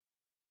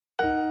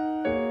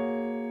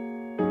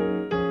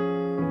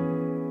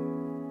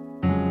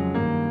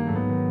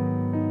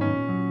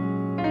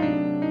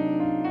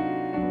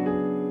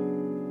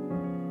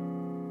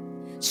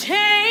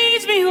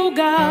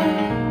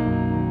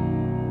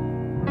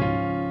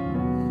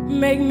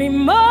make me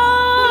more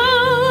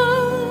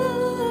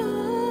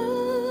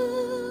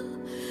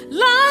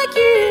like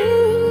you.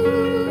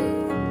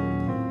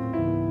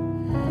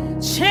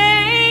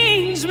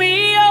 Change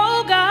me,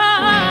 oh God.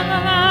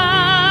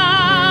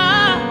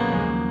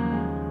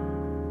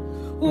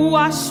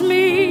 Wash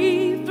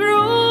me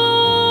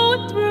through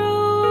and through.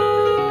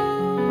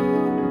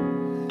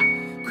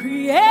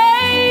 Create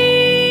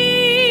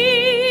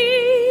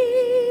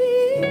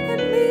in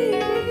me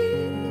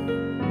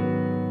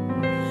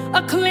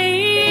a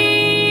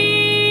clean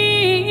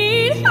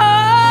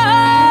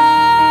heart,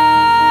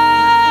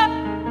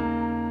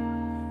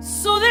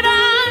 so that I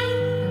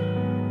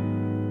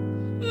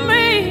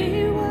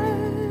may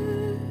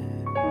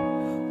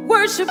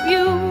worship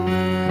you.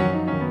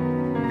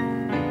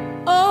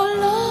 Oh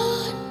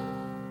Lord,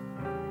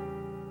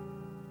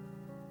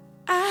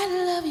 I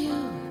love you,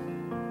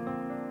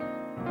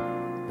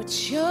 but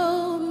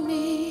show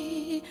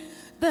me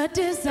the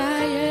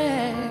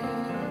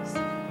desires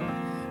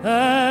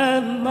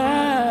of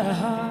my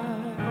heart.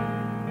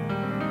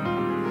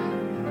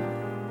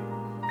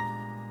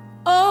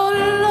 Oh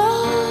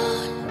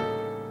Lord,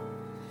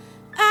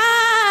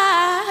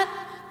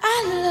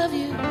 I love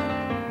you.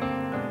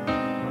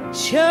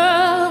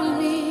 Show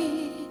me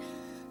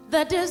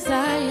the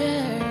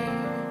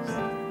desires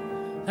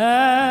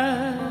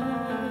of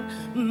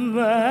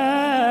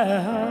my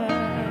heart.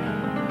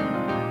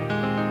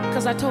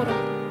 'Cause I told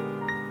him,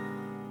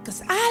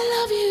 'cause I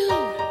love you.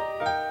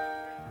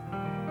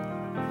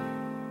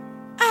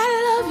 I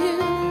love you.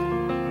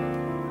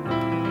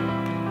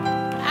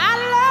 I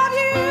love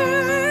you.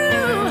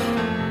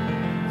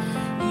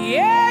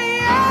 Yeah,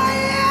 yeah,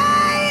 yeah,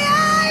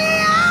 yeah,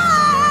 yeah.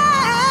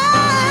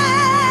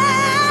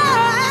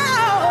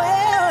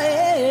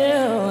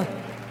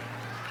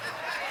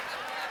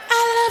 I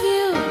love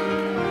you.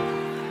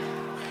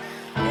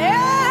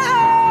 Yeah,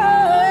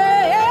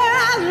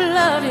 I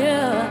love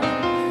you.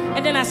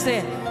 And then I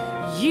said,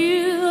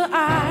 you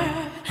are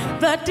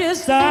the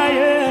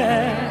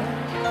desire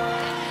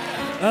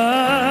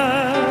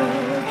of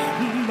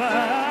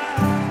my.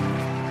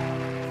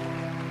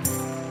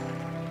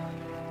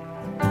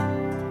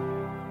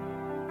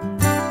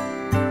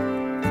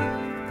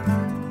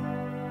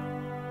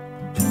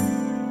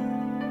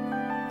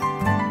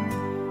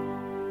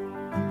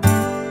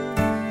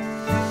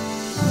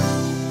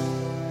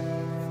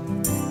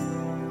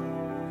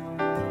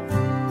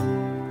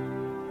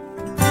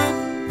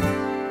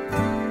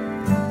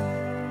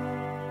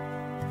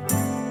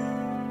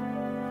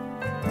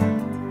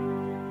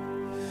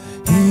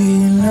 He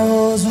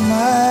knows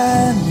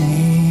my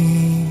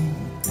name.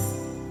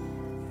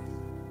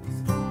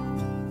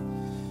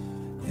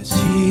 Yes,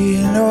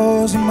 he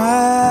knows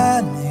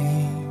my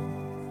name.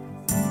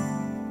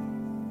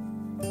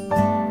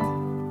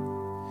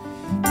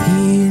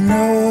 He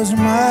knows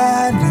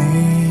my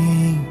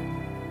name.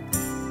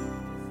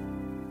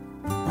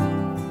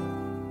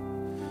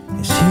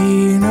 Yes, he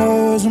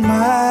knows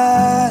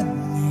my name.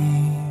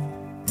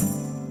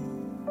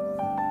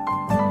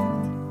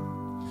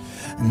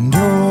 And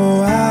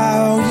oh,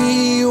 how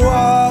he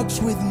walks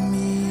with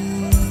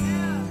me.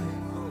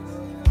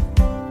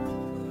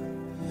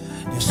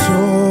 Yes,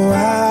 oh,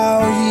 how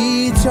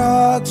he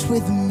talks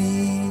with me.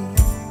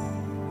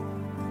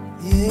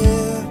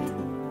 Yeah.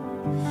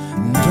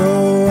 And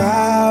oh,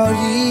 how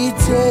he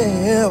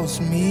tells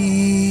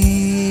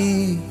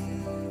me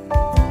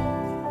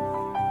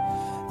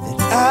that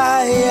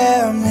I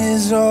am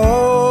his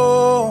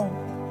own.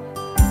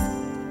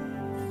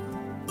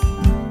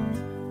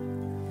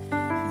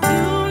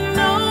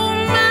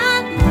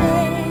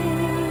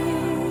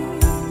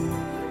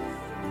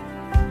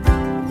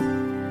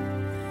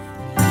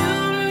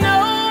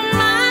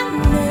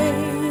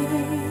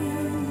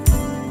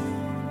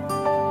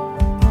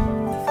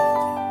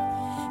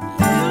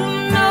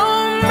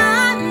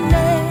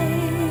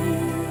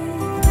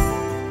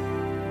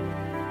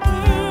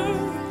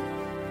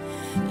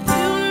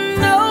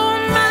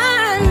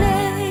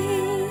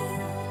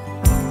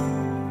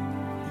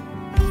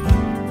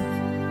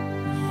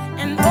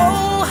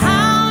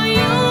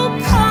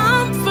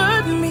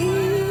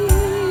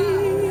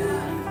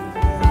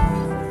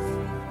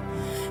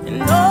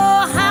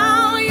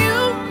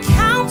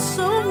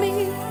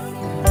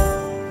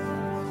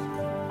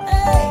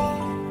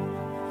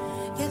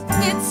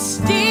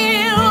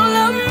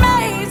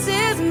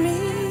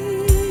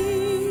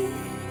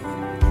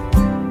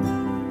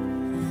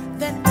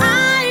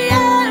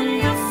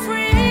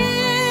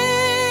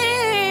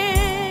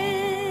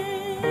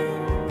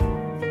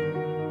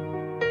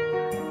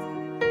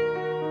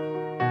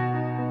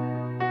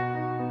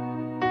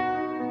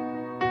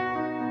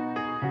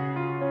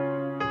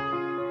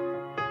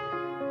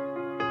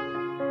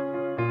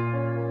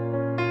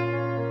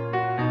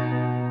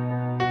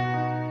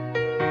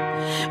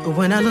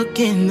 When I look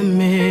in the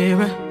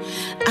mirror,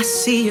 I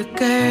see a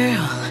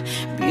girl,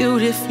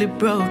 beautifully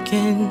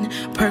broken,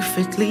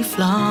 perfectly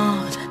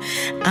flawed.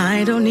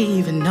 I don't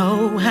even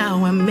know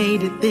how I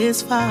made it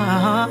this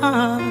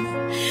far.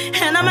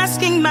 And I'm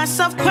asking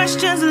myself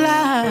questions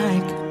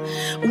like,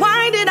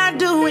 Why did I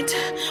do it?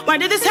 Why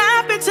did this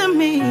happen to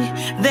me?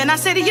 Then I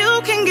said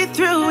you can get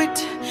through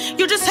it.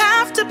 You just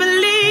have to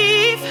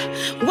believe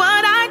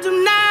what I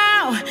do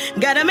now.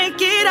 Gotta make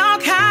it all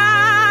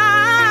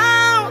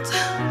count.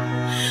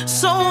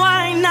 So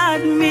why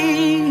not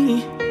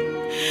me?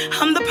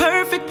 I'm the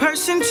perfect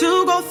person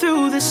to go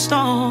through this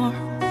storm.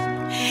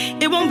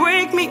 It won't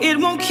break me, it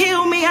won't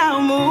kill me,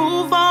 I'll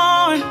move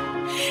on.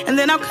 And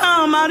then I'll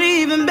come out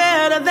even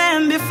better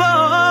than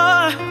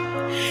before.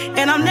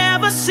 And I'll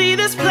never see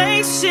this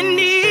place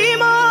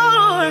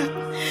anymore.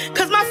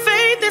 Cause my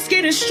faith is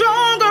getting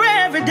stronger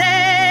every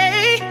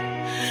day.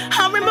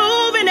 I'm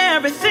removing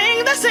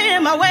everything that's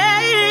in my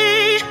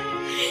way.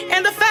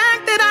 And the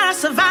fact that I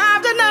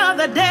survived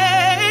another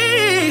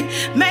day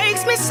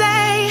makes me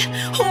say,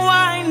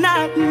 why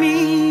not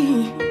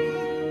me?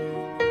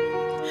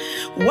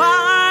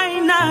 Why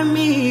not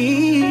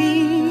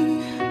me?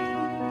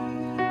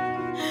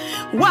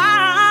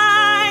 Why?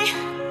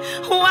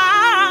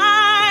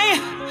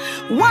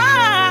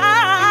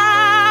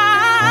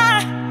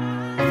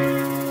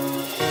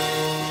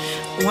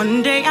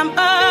 One day I'm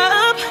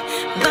up,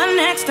 the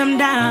next I'm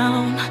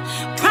down.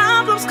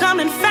 Problems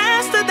coming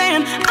faster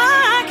than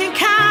I can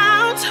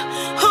count.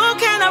 Who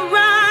can I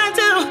run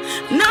to?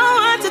 No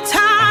one to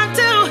talk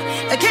to.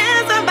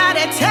 Can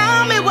somebody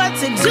tell me what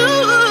to do?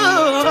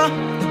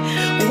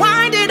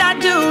 Why did I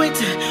do it?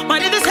 Why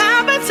did this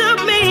happen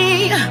to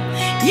me?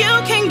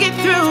 You can get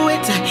through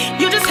it.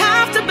 You just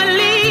have to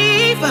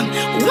believe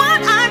what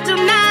I do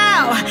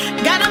now.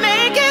 Gotta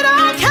make it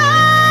all count.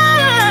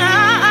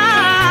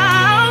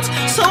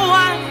 So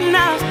why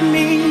not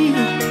me?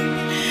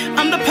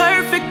 I'm the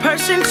perfect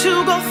person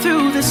to go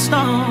through this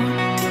storm.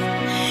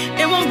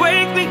 It won't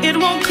break me, it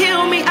won't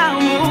kill me,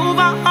 I'll move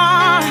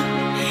on.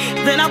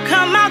 Then I'll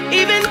come out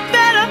even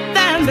better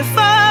than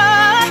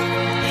before.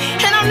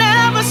 And I'll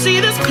never see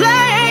this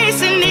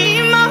place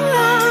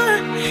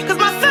anymore. Cause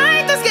my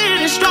faith is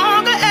getting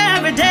stronger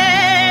every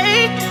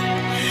day.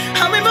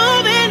 I'm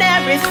removing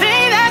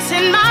everything that's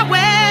in my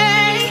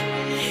way.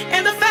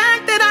 And the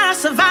fact that I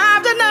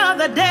survived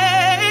another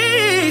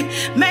day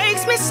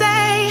makes me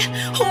say,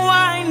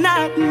 why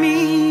not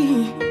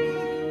me?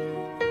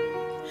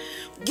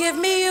 Give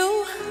me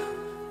you.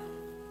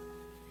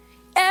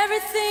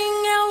 Everything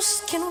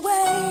else can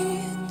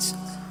wait.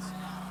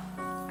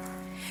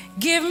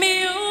 Give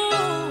me you.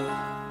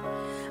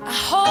 I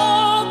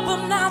hope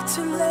I'm not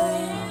too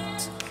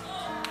late.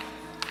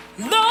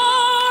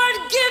 Lord,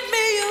 give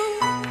me you.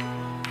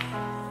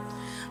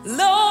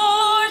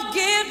 Lord,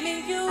 give me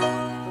you.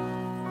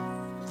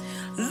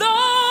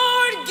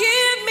 Lord,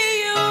 give me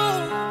you.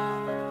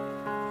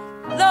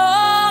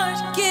 Lord,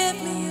 give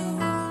me you.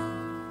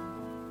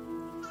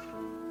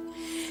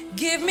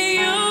 Give me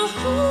you.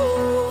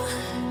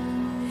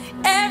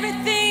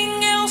 Everything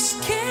else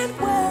can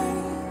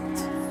wait.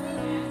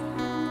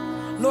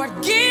 Lord,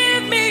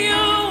 give me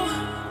you.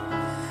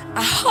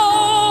 I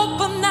hope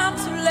I'm not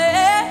too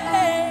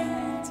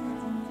late.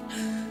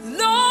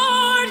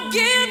 Lord,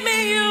 give me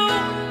you.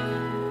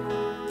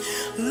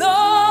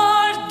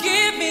 Lord,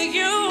 give me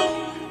you.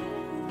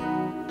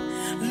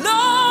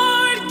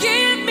 Lord,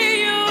 give me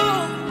you.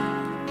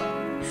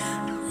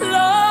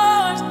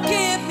 Lord,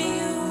 give me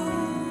you.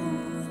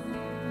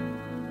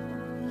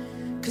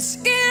 'Cause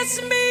it's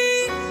me,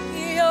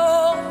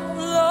 oh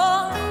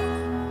Lord.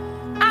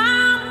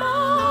 I'm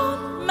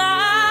on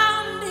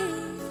my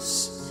knees,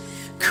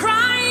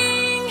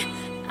 crying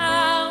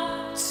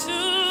out to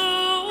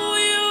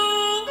you.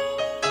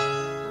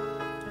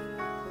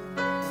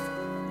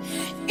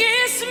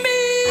 It's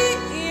me,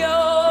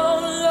 oh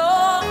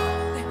Lord.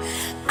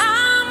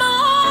 I'm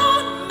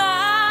on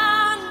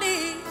my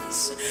knees,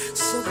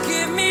 so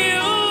give me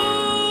you.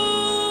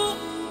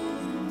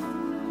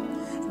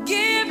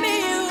 Give me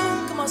you.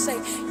 Come on, say,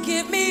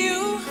 give me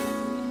you.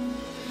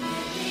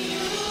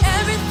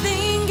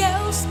 Everything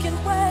else can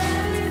wait.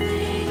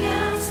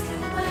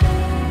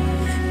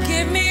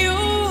 Give me you.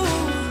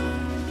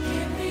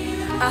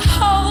 I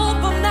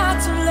hope I'm not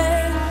too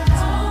late.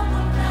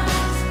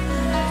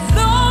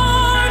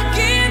 Lord,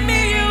 give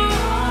me you.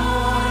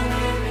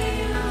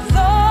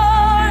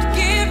 Lord,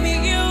 give me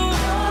you.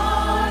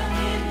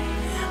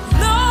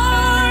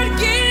 Lord,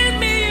 give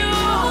me you.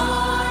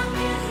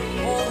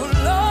 Oh,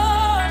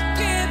 Lord,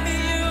 give me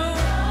you.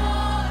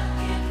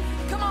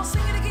 Come on,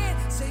 sing it again.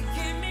 Say,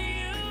 give me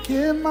you.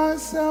 Give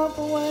myself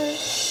away.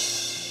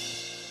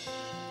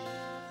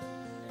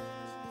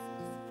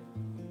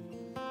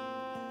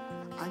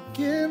 I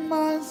give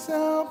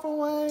myself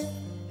away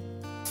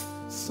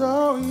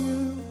so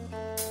you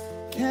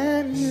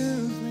can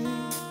use me.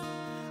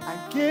 I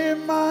give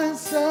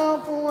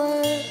myself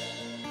away.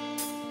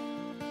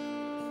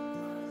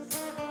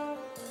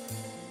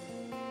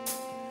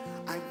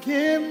 I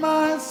give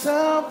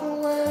myself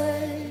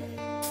away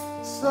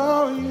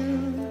so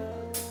you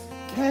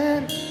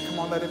can. Come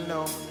on, let him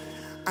know.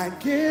 I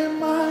give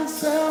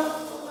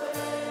myself.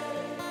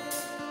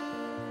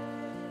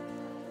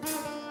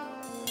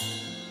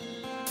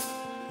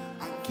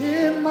 I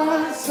give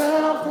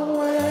myself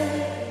away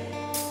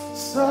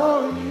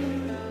so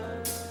you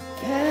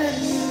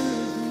can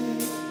use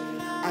me.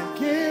 I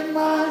give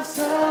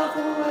myself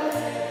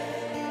away.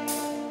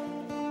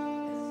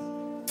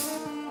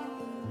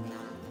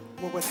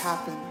 What would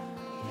happen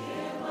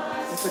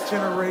if a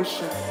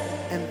generation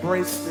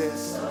embraced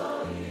this?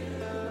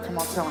 Come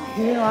on, tell them,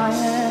 here I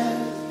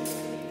am.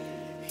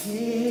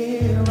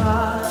 Here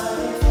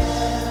I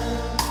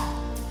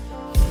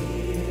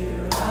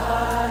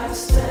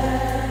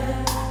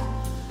stand.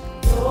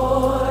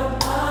 Lord,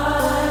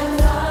 my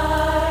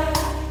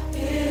life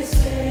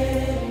is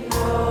in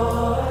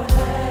your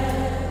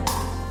hands.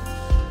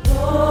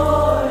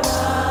 Lord, I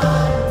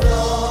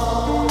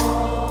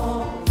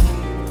long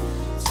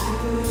to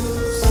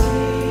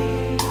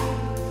see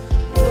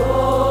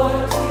your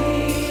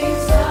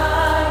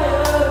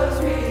desires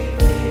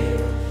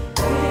revealed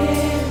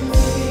in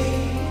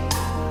me.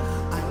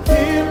 I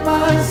give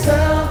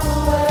myself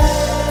away.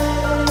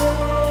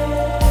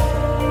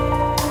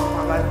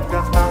 My life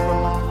does not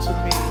belong to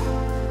me.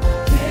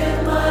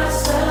 Give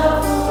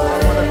myself away.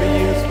 I want to be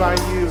used by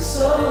you.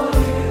 So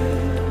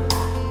you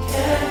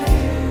can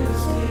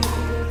use me.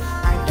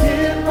 I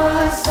give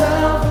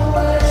myself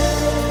away.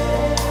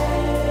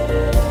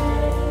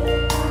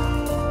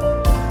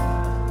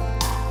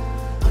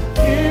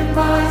 Give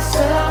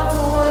myself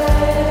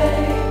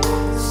away.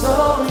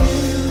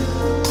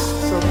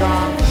 So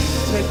God,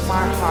 take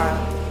my heart.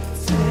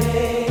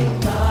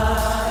 Take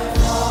my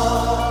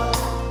heart.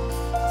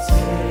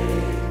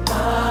 Take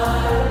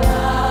my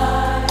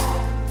life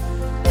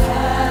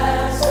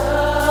as a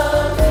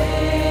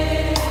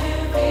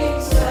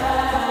living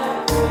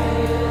sacrifice.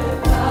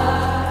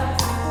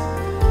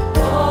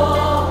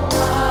 All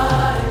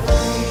my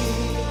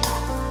dreams,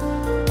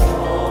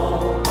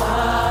 all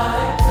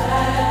my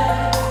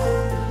plans,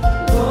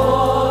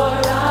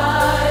 Lord,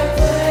 I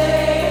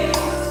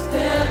place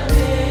them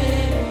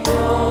in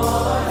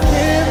your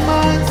Give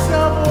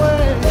myself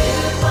away.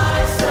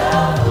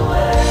 myself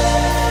away.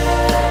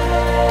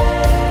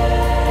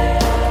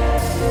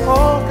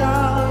 Oh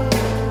God,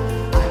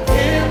 I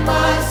give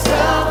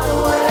myself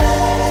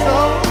away. So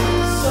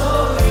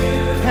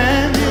you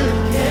can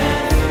use me.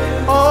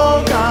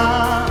 Oh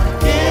God, I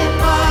give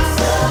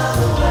myself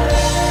away.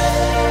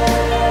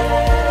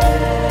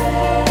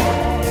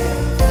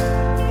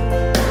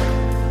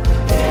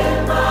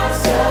 Give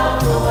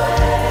myself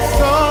away.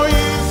 So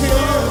you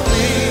can use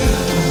me.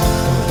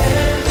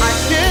 I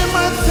give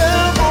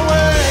myself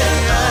away.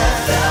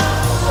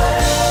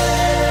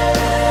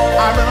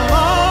 I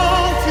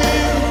belong to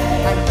you.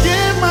 I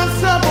give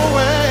myself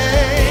away.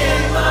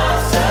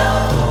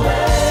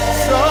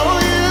 So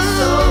you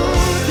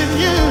can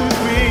use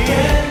me.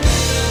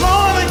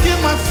 Lord, I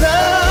give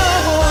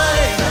myself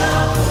away.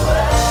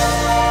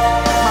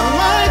 My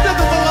life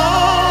doesn't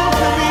belong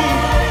to me.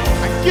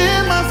 I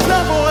give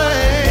myself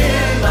away.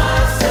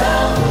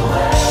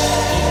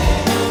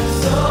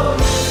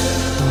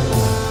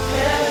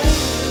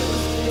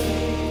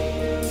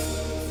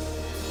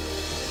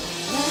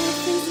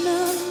 Life is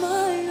not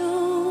my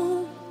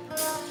own.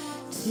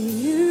 To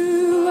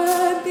you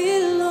I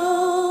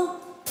belong.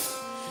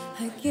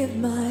 I give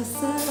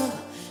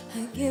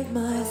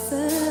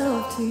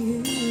myself to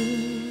you.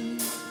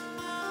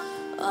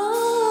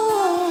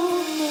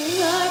 Oh, my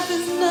life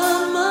is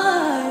not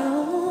my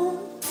own.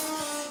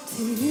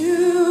 To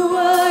you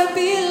I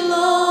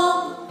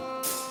belong.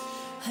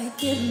 I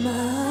give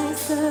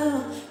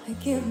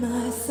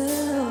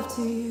myself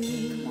to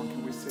you. Come on,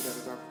 can we say that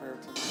as our prayer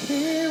tonight?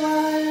 Here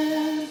I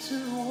am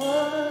to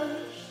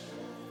worship.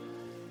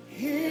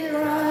 Here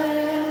I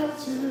am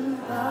to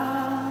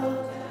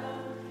bow.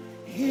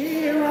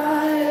 Here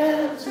I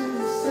am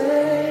to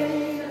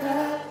say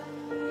that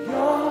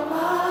you're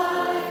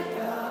my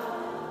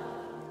God.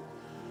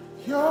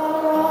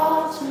 You're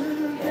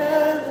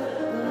altogether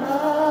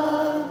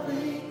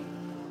lovely,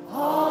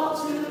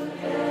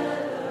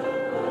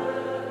 altogether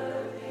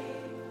worthy,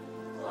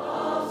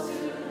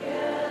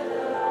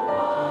 altogether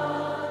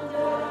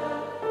wonderful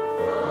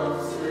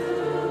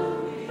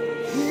to me.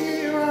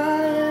 Here I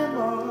am,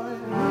 Lord.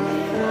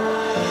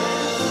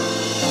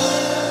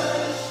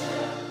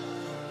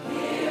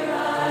 Here I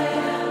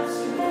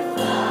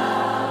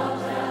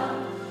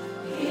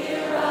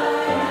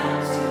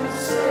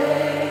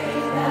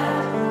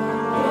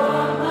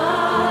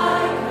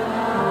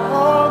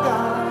Oh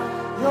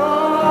God, you're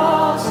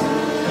all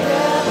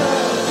together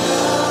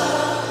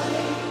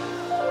lovely,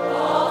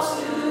 all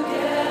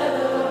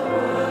together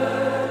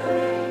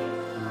worthy,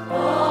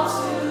 all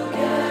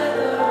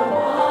together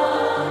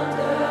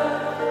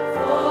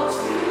wonderful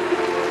to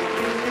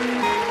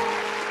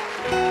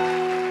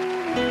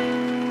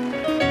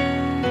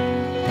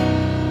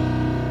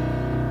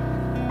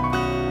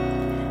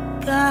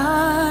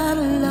God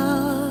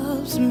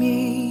loves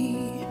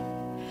me,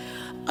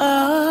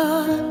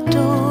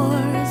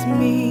 adores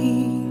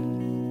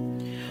me,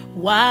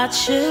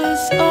 watches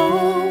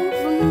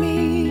over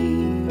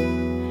me.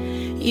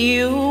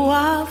 You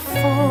are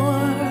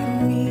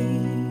for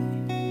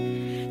me.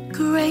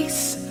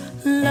 Grace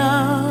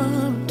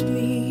loved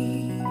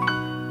me,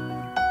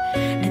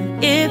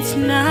 and it's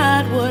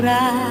not what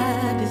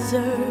I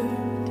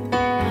deserved.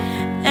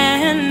 And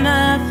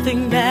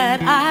nothing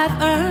that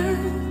I've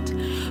earned,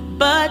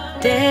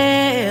 but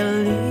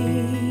daily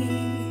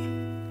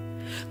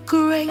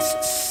grace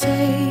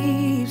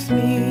saves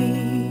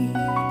me.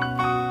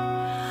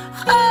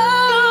 Oh,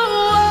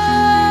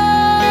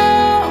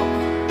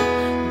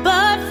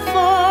 but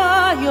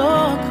for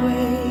your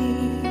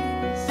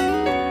grace.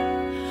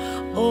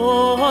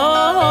 Oh,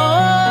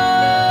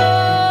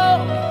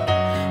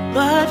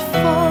 but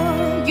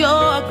for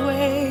your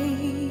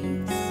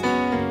grace.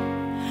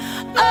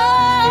 Oh,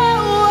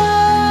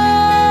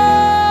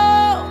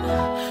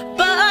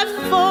 but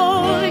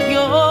for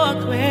your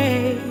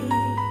grace,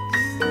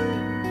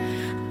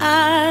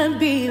 I'd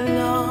be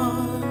lost.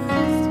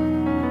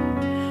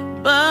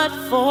 But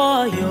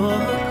for your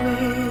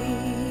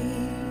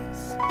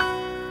grace,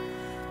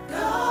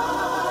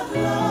 God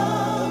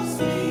loves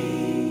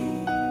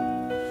me,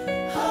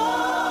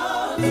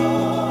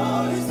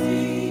 adores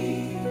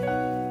me,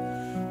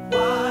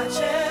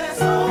 watches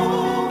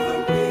over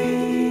me.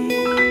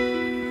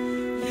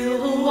 You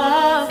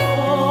are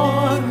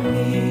for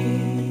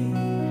me,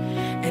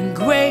 and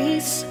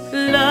grace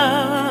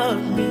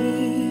loved me.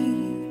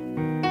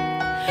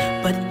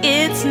 But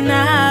it's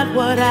not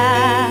what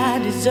I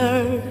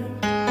deserve,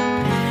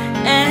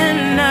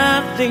 and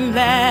nothing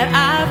that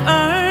I've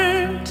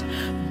earned,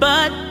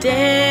 but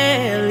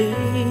daily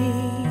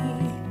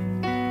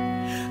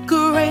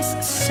grace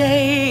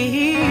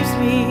saves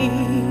me.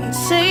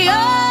 Say,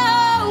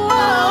 oh,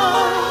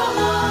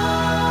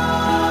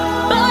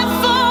 but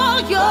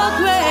for your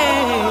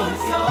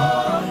grace.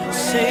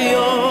 Say,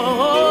 oh,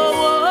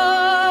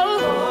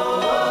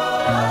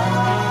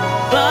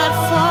 but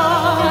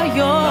for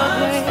your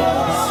grace.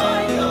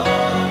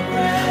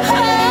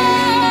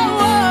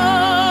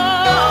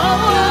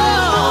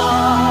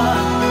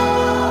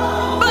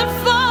 But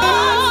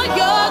for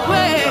your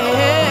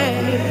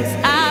grace,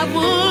 I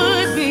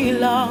would be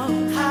lost.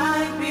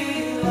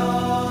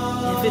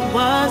 If it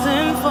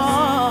wasn't for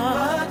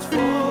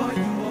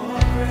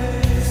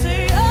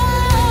say, oh,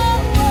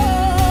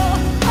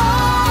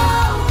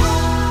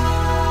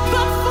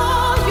 but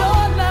for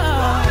your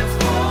love.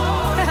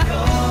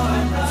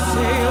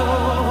 Say, oh,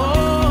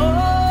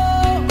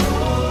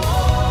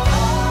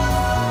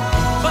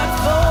 but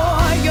for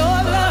your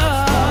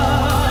love.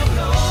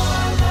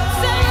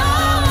 Say, oh,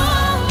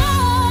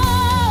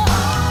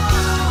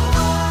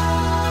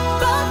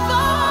 but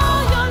for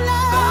your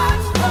love.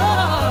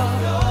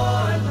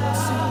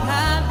 Say,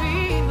 I'd be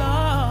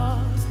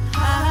lost.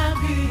 I'd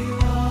be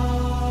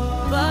lost.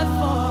 But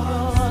for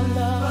your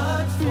love.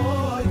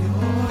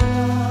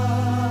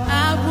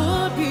 I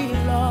would be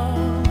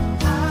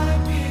lost. I'd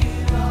be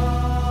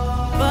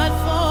lost. But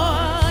for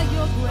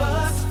your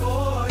grace.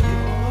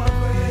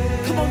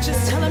 Come on,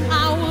 just tell him I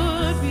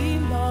would be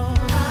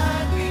lost.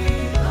 I'd be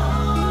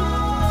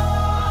lost.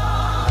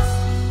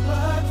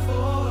 But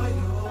for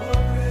your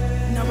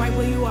grace. Now, right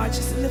where you are,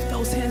 just lift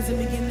those hands and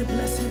begin to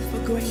bless him for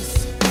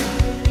grace.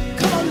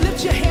 Come on,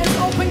 lift your hands,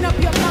 open up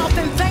your mouth,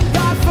 and thank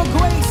God for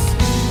grace.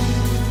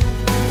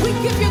 We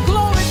give you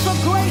glory for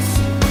grace.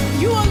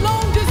 You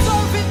alone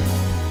deserve it.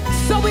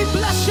 So we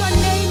bless your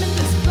name in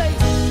this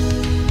place.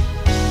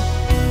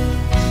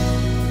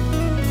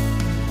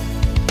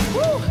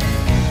 Woo.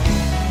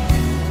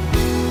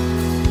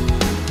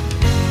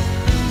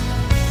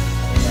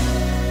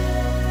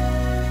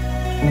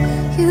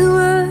 You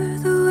were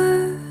the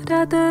Word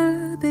at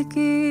the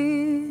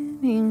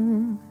beginning,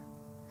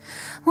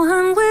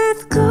 one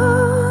with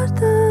God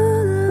the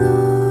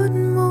Lord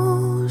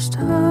Most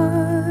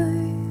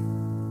High.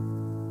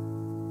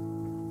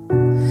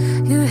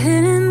 Your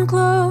hidden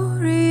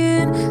glory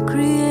in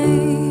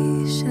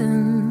creation,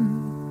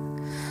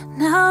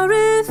 now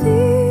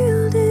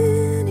revealed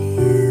in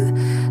you,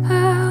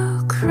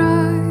 our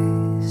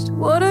Christ.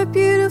 What a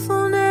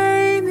beautiful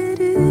name it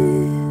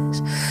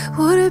is.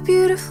 What a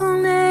beautiful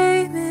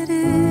name it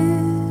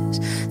is.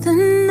 The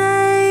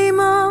name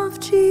of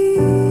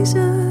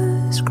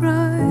Jesus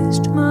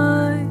Christ,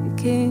 my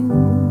King.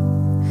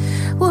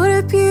 What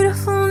a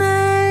beautiful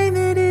name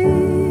it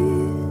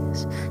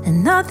is,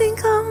 and nothing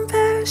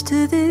compares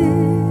to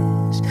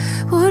this.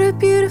 What a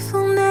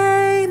beautiful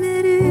name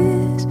it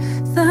is,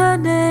 the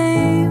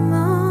name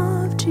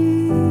of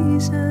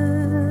Jesus.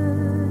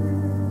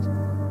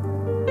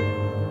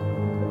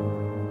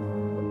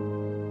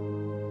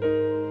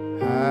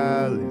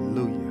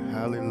 Hallelujah.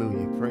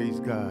 Hallelujah. Praise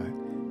God.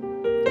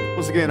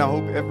 Once again, I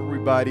hope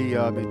everybody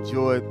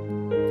enjoyed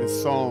the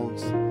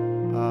songs.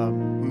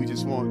 We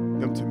just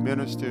want them to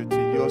minister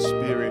to your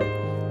spirit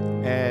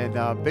and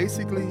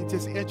basically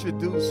just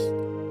introduce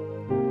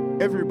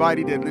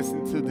everybody that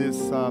listens to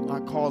this. I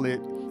call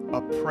it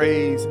a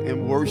praise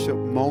and worship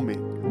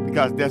moment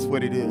because that's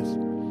what it is.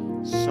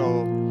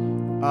 So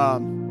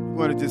I'm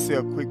going to just say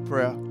a quick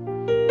prayer.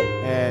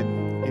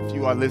 And if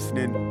you are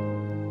listening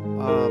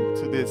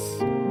to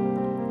this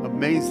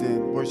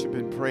amazing worship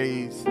and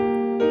praise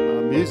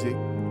music,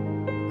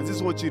 I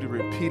just want you to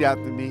repeat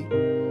after me.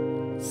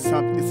 It's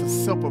a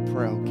simple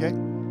prayer, okay?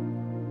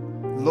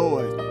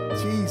 Lord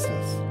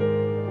Jesus,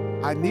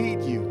 I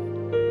need you.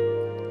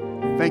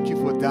 Thank you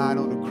for dying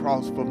on the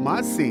cross for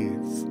my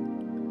sins.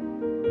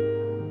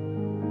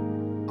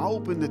 I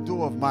open the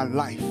door of my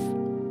life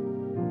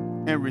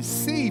and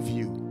receive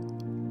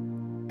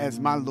you as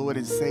my Lord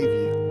and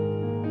Savior.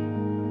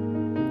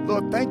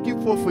 Lord, thank you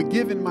for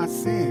forgiving my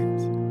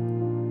sins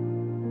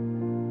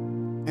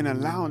and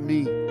allowing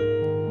me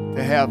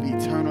to have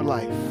eternal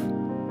life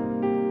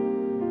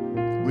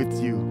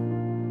with you.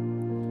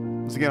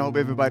 Once again, I hope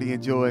everybody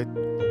enjoyed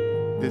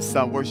this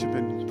worship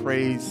and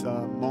praise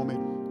moment.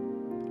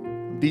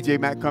 DJ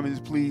Matt Cummings,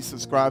 please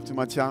subscribe to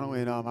my channel,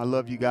 and I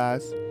love you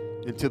guys.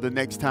 Until the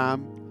next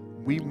time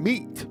we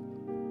meet,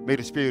 may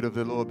the Spirit of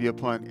the Lord be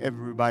upon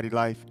everybody's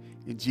life.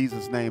 In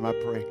Jesus' name I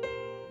pray.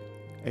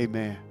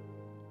 Amen.